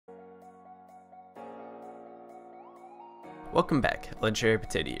Welcome back, Legendary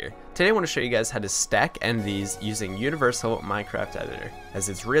Potato here. Today I want to show you guys how to stack entities using Universal Minecraft Editor. As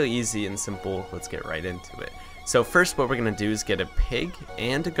it's really easy and simple, let's get right into it. So first what we're going to do is get a pig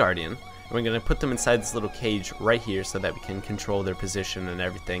and a guardian. And we're going to put them inside this little cage right here so that we can control their position and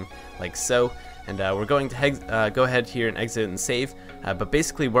everything like so. And we're going to go ahead here and exit and save. But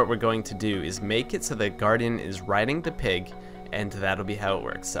basically what we're going to do is make it so the guardian is riding the pig, and that'll be how it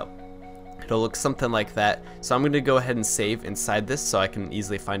works. So it'll look something like that. So I'm going to go ahead and save inside this so I can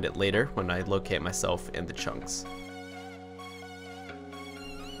easily find it later when I locate myself in the chunks.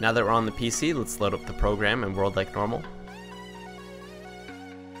 Now that we're on the PC, let's load up the program and world like normal.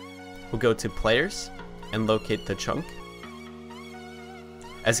 We'll go to players and locate the chunk.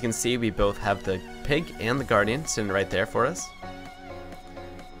 As you can see, we both have the pig and the guardian sitting right there for us.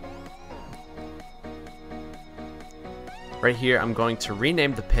 Right here, I'm going to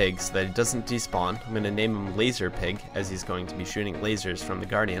rename the pig so that it doesn't despawn. I'm going to name him Laser Pig, as he's going to be shooting lasers from the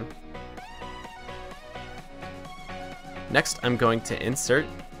Guardian. Next, I'm going to insert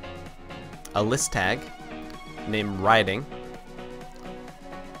a list tag named Riding.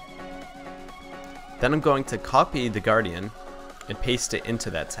 Then I'm going to copy the Guardian and paste it into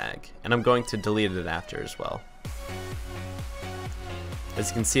that tag, and I'm going to delete it after as well. As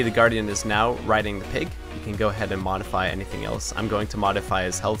you can see, the Guardian is now riding the pig. You can go ahead and modify anything else. I'm going to modify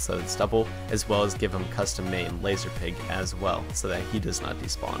his health so that it's double, as well as give him a custom name, Laser Pig, as well, so that he does not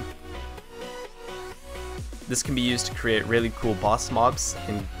despawn. This can be used to create really cool boss mobs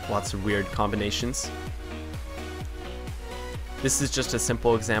in lots of weird combinations. This is just a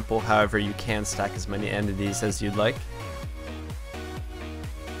simple example, however you can stack as many entities as you'd like.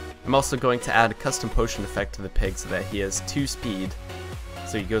 I'm also going to add a custom potion effect to the pig so that he has 2 speed.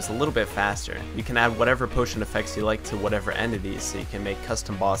 So he goes a little bit faster. You can add whatever potion effects you like to whatever entities, so you can make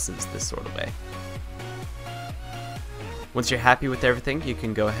custom bosses this sort of way. Once you're happy with everything, you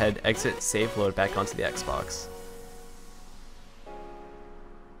can go ahead, exit, save, load back onto the Xbox.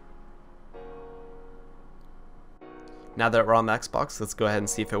 Now that we're on the Xbox, let's go ahead and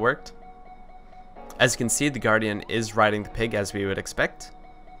see if it worked. As you can see, the Guardian is riding the pig as we would expect.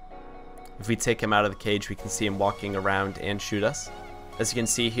 If we take him out of the cage, we can see him walking around and shoot us. As you can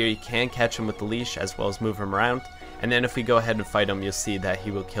see here, you can catch him with the leash as well as move him around, and then if we go ahead and fight him, you'll see that he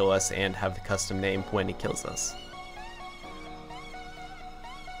will kill us and have the custom name when he kills us.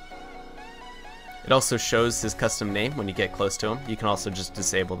 It also shows his custom name when you get close to him. You can also just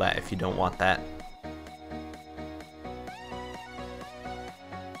disable that if you don't want that.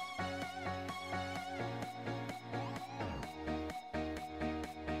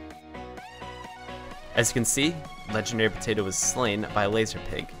 As you can see, Legendary Potato was slain by a Laser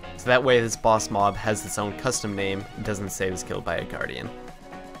Pig, so that way this boss mob has its own custom name and doesn't say it was killed by a Guardian.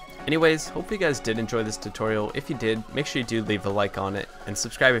 Anyways, hope you guys did enjoy this tutorial. If you did, make sure you do leave a like on it, and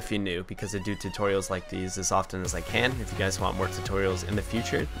subscribe if you're new, because I do tutorials like these as often as I can. If you guys want more tutorials in the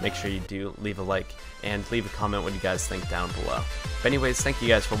future, make sure you do leave a like, and leave a comment what you guys think down below. But anyways, thank you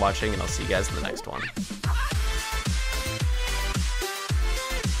guys for watching, and I'll see you guys in the next one.